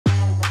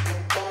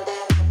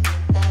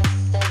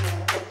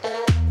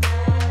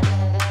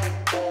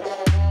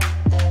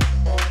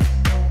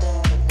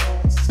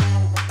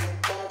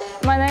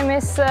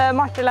is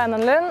Marte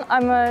Leinan Lund.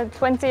 I'm a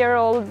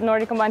 20-year-old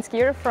Nordic Combined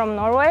skier from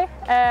Norway.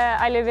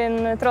 I live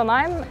in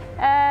Trondheim.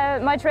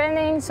 My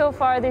training so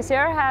far this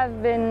year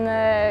have been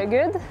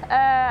good.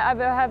 I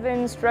have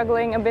been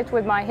struggling a bit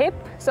with my hip,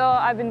 so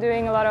I've been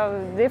doing a lot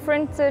of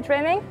different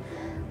training,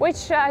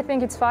 which I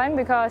think it's fine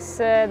because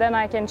then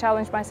I can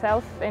challenge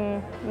myself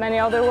in many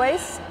other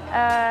ways.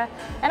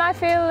 And I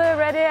feel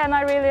ready, and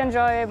I really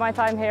enjoy my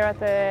time here at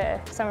the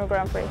Summer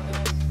Grand Prix.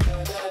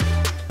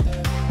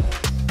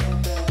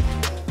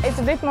 It's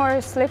a bit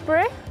more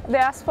slippery, the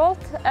asphalt,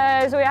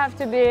 so you have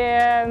to be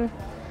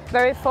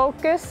very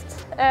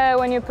focused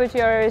when you put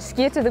your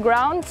ski to the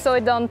ground so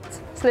it don't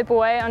slip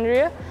away under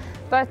you.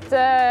 But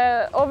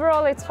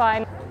overall it's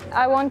fine.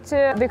 I want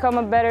to become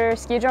a better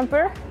ski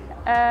jumper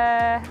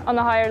on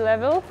a higher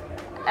level,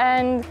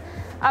 and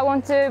I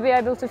want to be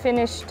able to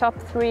finish top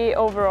 3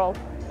 overall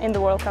in the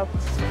World Cup.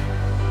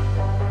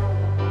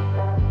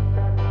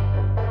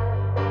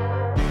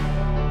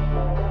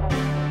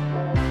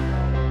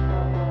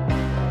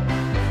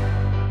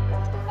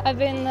 I've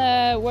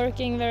been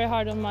working very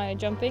hard on my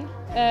jumping,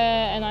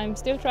 and I'm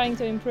still trying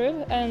to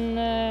improve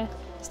and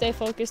stay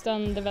focused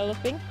on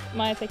developing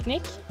my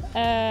technique.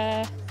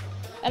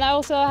 And I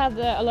also had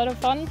a lot of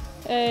fun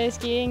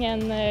skiing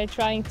and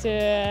trying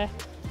to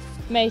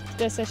make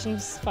the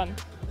sessions fun.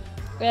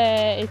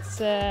 It's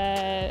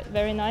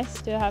very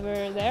nice to have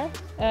her there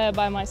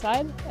by my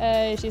side.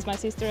 She's my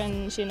sister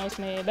and she knows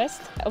me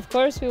best. Of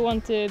course we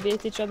want to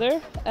beat each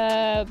other,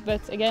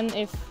 but again,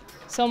 if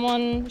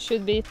someone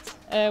should beat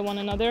one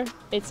another,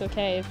 it's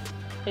okay if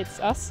it's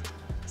us.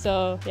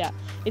 So yeah,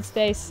 it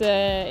stays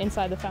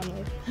inside the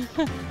family.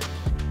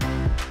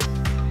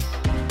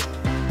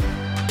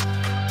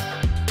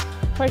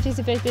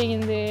 Participating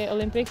in the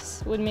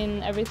Olympics would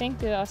mean everything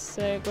to us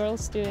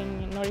girls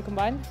doing Nordic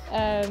Combined.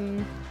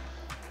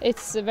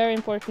 It's very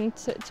important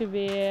to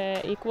be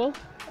equal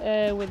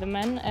with the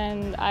men,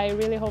 and I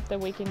really hope that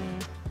we can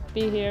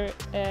be here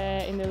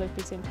in the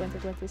Olympics in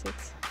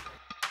 2026.